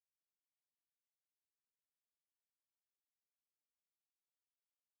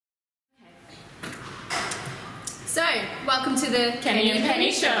Welcome to the Kenny and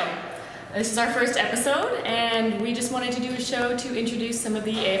Penny Show. This is our first episode, and we just wanted to do a show to introduce some of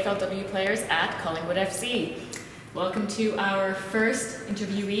the AFLW players at Collingwood FC. Welcome to our first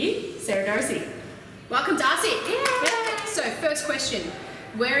interviewee, Sarah Darcy. Welcome, Darcy. Yeah. So, first question: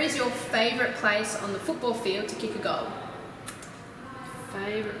 where is your favourite place on the football field to kick a goal?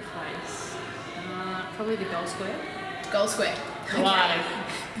 Favourite place? Probably the goal square. Goal square. Why?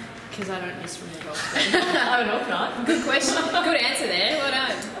 Because I don't miss from the goal square. I would hope not. Good question. Good answer there. Well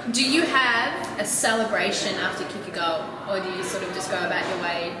done. Do you have a celebration after you kick a goal, or do you sort of just go about your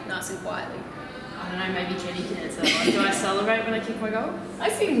way nice and quietly? I don't know, maybe Jenny can answer that one. Do I celebrate when I kick my goal?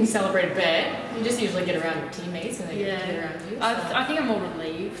 I've seen you celebrate a bit. You just usually get around your teammates and they get around you. So. I think I'm more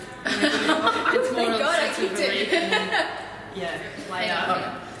relieved. It's more Thank God I sense of kicked it. relief and, later.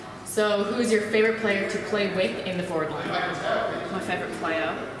 Okay. So, who is your favourite player to play with in the forward line? My favourite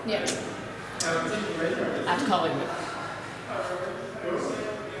player? Yeah. At Collingwood.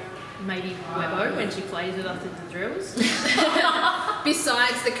 Maybe Webbo when she plays with us at the drills.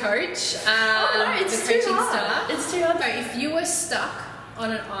 Besides the coach, it's the too coaching hard. staff. It's too hard. So if you were stuck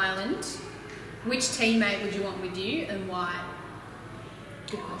on an island, which teammate would you want with you and why?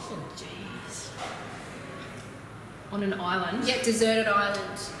 Good question. Jeez. On an island? Yeah, deserted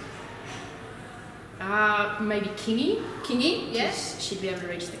island. Maybe Kingy. Kingy, yeah. She'd be able to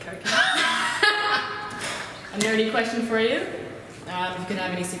reach the coconut. A nerdy question for you. If you could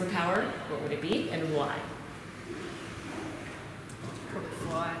have any superpower, what would it be and why? Probably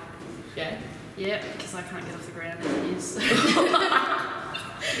fly. Yeah? Yeah, because I can't get off the ground as it is.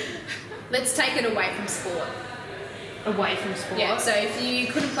 Let's take it away from sport. Away from sport? Yeah, so if you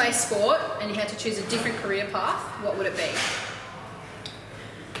couldn't play sport and you had to choose a different career path, what would it be?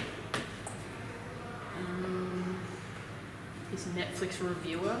 Is Netflix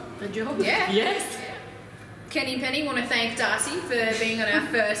reviewer a job? Yeah. Yes. Kenny and Penny want to thank Darcy for being on our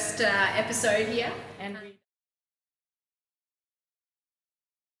first episode here. And